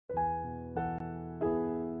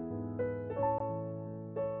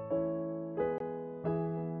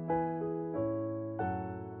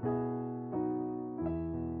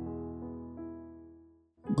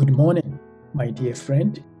Good morning, my dear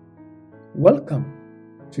friend. Welcome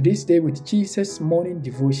to this Day with Jesus morning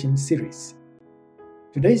devotion series.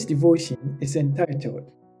 Today's devotion is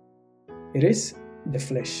entitled, It is the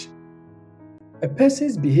Flesh. A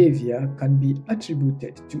person's behavior can be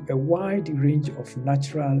attributed to a wide range of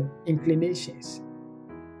natural inclinations.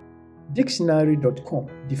 Dictionary.com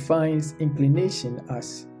defines inclination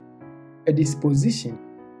as a disposition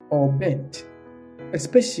or bent,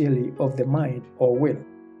 especially of the mind or will,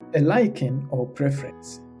 a liking or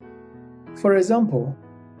preference. For example,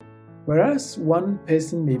 whereas one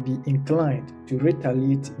person may be inclined to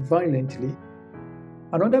retaliate violently,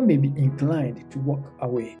 another may be inclined to walk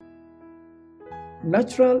away.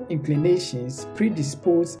 Natural inclinations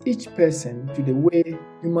predispose each person to the way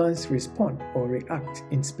humans respond or react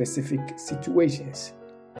in specific situations.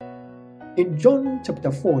 In John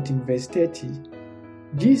chapter 14, verse 30,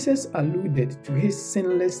 Jesus alluded to his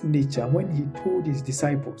sinless nature when he told his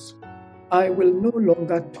disciples, I will no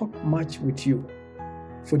longer talk much with you,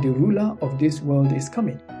 for the ruler of this world is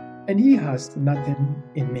coming, and he has nothing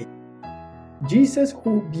in me. Jesus'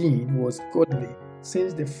 whole being was godly,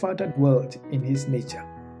 since the Father dwelt in his nature,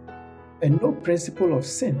 and no principle of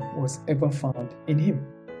sin was ever found in him.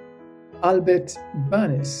 Albert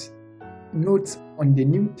Barnes' notes on the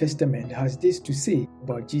New Testament has this to say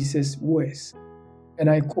about Jesus' words, and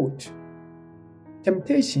I quote,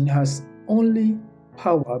 Temptation has only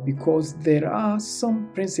power because there are some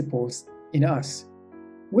principles in us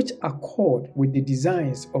which accord with the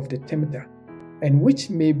designs of the tempter, and which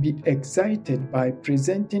may be excited by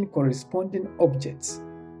presenting corresponding objects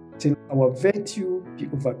till our virtue be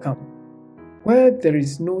overcome. Where there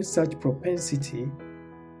is no such propensity,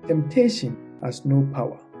 temptation has no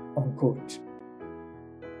power. Unquote.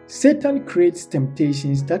 Satan creates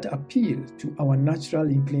temptations that appeal to our natural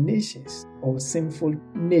inclinations or sinful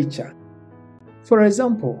nature. For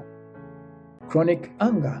example, chronic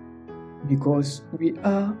anger because we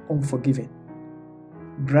are unforgiving,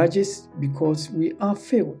 grudges because we are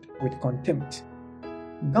filled with contempt,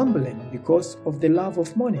 gambling because of the love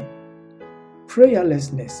of money,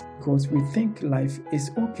 prayerlessness because we think life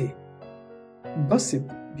is okay,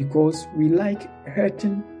 gossip because we like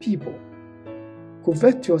hurting people,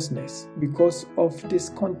 covetousness because of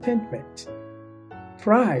discontentment,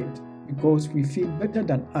 pride because we feel better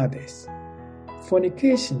than others,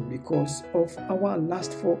 fornication because of our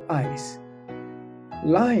lustful eyes,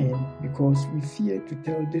 lying because we fear to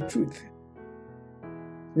tell the truth.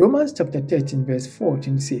 Romans chapter 13 verse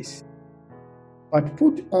 14 says, But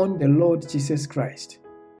put on the Lord Jesus Christ,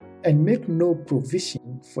 and make no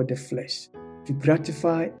provision for the flesh to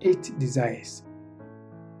gratify its desires.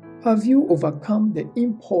 Have you overcome the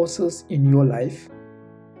impulses in your life?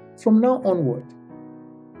 From now onward,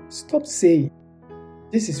 stop saying,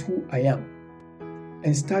 This is who I am,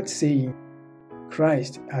 and start saying,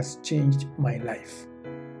 Christ has changed my life.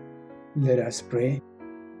 Let us pray.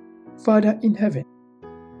 Father in heaven,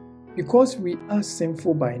 because we are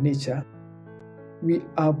sinful by nature, we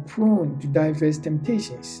are prone to diverse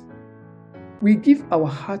temptations. We give our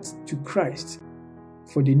hearts to Christ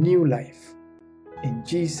for the new life. In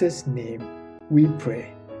Jesus' name we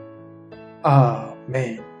pray.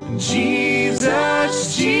 Amen.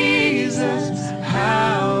 Jesus, Jesus,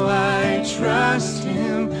 how I trust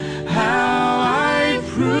him, how I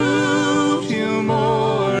prove